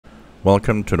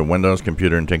Welcome to the Windows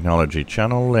Computer and Technology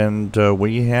channel, and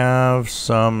we have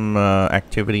some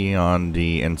activity on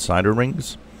the insider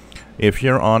rings. If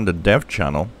you're on the dev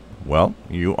channel, well,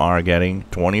 you are getting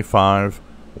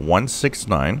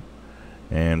 25169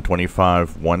 and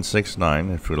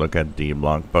 25169. If we look at the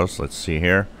blog post, let's see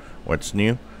here what's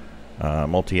new.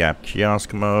 Multi-app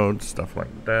kiosk mode, stuff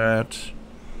like that.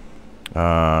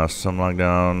 Some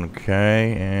lockdown,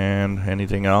 okay, and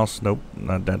anything else? Nope,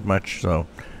 not that much. So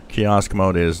kiosk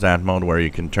mode is that mode where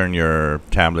you can turn your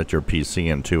tablet, your PC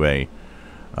into a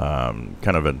kind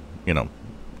of a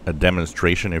a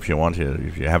demonstration. If you want to,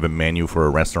 if you have a menu for a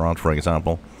restaurant, for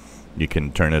example, you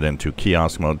can turn it into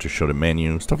kiosk mode to show the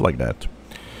menu, stuff like that.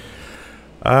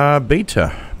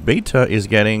 Beta is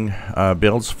getting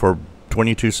builds for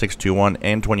 22621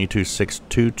 and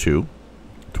 22622.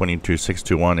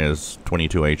 22621 is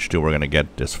 22H2 we're going to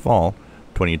get this fall.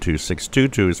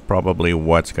 22622 is probably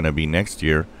what's going to be next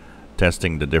year,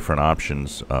 testing the different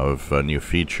options of new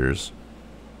features.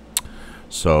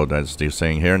 So that's the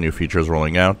saying here, new features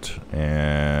rolling out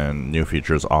and new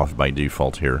features off by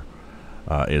default here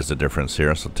is the difference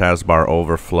here. So taskbar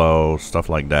overflow, stuff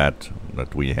like that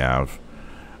we have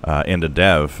in the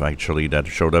dev, actually, that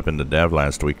showed up in the dev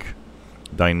last week.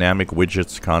 Dynamic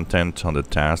widgets content on the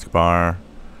taskbar.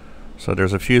 So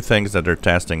there's a few things that they're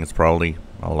testing. It's probably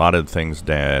a lot of things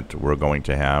that we're going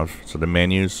to have. So the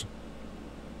menus,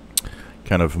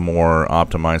 kind of more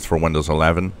optimized for Windows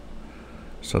 11.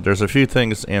 So there's a few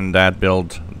things in that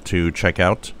build to check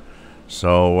out.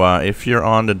 So if you're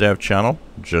on the dev channel,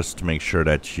 just make sure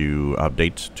that you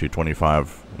update to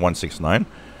 25169.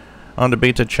 On the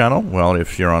beta channel, well,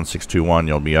 if you're on 621,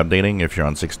 you'll be updating. If you're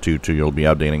on 622, you'll be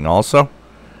updating also.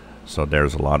 So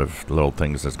there's a lot of little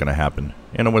things that's going to happen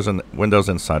in a Windows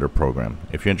Insider program.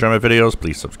 If you enjoy my videos,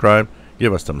 please subscribe,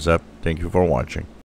 give us thumbs up. Thank you for watching.